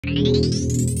I've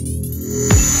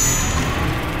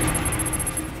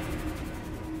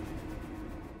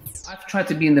tried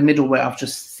to be in the middle where I'm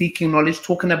just seeking knowledge,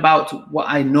 talking about what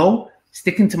I know,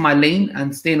 sticking to my lane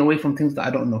and staying away from things that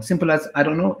I don't know. Simple as I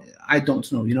don't know,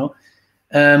 you know.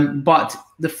 But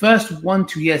the first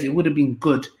 1-2 years, it would have been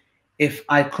good if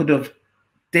I could have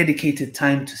dedicated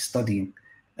time to studying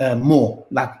more,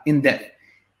 like in depth.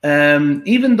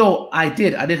 Even though I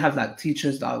did have like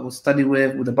teachers that I would study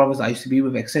with the brothers I used to be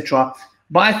with, etc.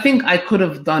 But I think I could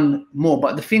have done more.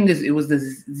 But the thing is, it was the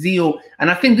zeal, and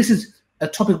I think this is a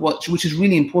topic which is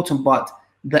really important. But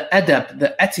the adab,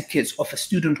 the etiquettes of a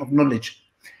student of knowledge,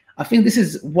 I think this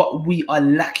is what we are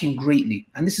lacking greatly,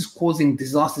 and this is causing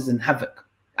disasters and havoc,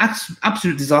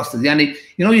 absolute disasters. Yani,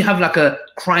 you know, you have like a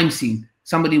crime scene,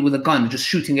 somebody with a gun just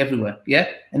shooting everywhere, yeah,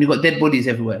 and you've got dead bodies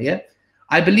everywhere, yeah.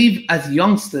 I believe as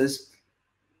youngsters,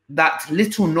 that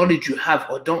little knowledge you have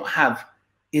or don't have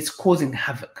is causing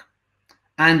havoc.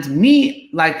 And me,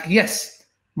 like, yes,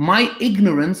 my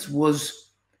ignorance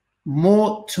was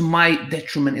more to my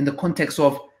detriment in the context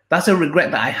of that's a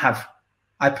regret that I have.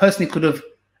 I personally could have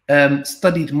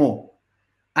studied more.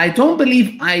 I don't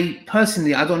believe I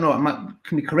don't know, I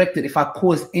can be corrected if I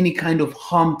caused any kind of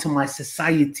harm to my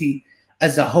society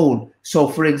as a whole. So,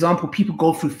 for example, people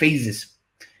go through phases.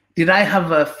 Did I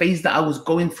have a phase that I was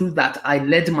going through that I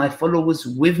led my followers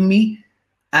with me?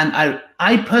 And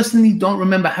I personally don't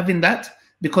remember having that,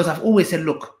 because I've always said,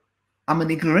 look, I'm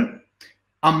an ignorant.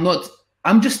 I'm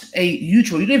just a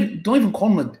neutral. You don't even call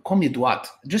me a duat.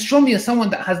 Just show me as someone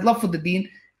that has love for the deen,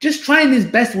 just trying his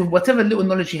best with whatever little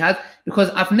knowledge he has, because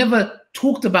I've never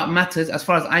talked about matters, as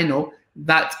far as I know,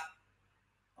 that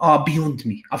are beyond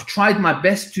me. I've tried my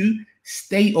best to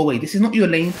stay away. This is not your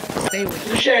lane. Stay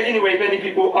away. Shared anyway. Many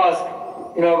people ask,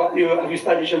 you know, have you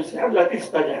studied Shamsi? I did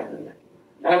study.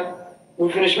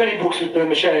 We finished many books with the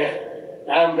Mashayikh.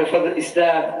 بفضل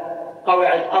الإسلام،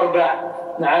 قواعد الأربع،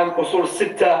 نعم، أصول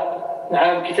الستة،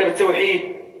 نعم، كتاب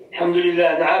التوحيد، الحمد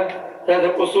لله، نعم، هذا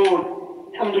الأصول،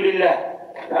 الحمد لله،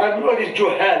 نعم، هذه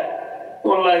الجهال،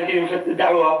 والله الكريم في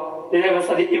الدعوة دائما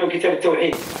صديق إمام كتاب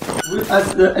التوحيد.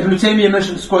 As Ibn Taymiyyah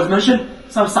mentioned, scholars mentioned,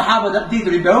 some Sahaba that did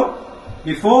rebel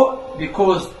before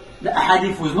because the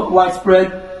ahadith was not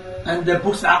widespread and the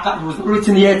books al-Aqad was not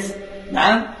written yet,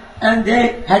 نعم, and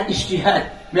they had ijtihad.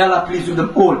 May Allah please with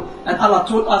them all. And Allah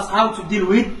taught us how to deal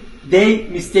with their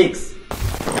mistakes.